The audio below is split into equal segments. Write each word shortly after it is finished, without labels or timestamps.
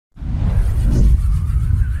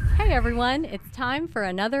everyone, it's time for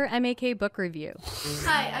another MAK book review.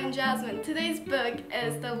 Hi, I'm Jasmine. Today's book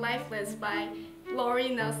is The Life List by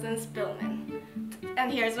Lori Nelson Spielman.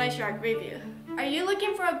 And here's my short review. Are you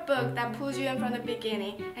looking for a book that pulls you in from the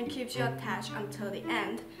beginning and keeps you attached until the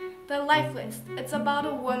end? The Life List. It's about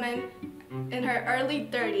a woman in her early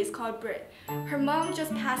 30s called Britt. Her mom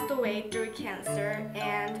just passed away through cancer,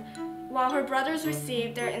 and while her brothers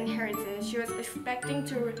received their inheritance, she was expecting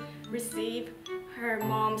to receive her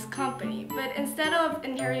mom's company. But instead of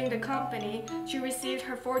inheriting the company, she received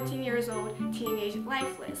her 14-year-old teenage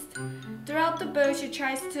life list. Throughout the book, she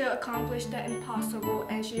tries to accomplish the impossible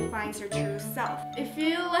and she finds her true self. If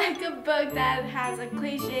you like a book that has a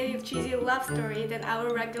cliche, cheesy love story, then I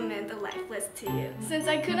would recommend The Life List to you. Since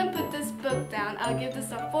I couldn't put this book down, I'll give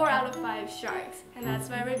this a 4 out of 5 sharks. And that's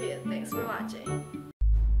my review. Thanks for watching.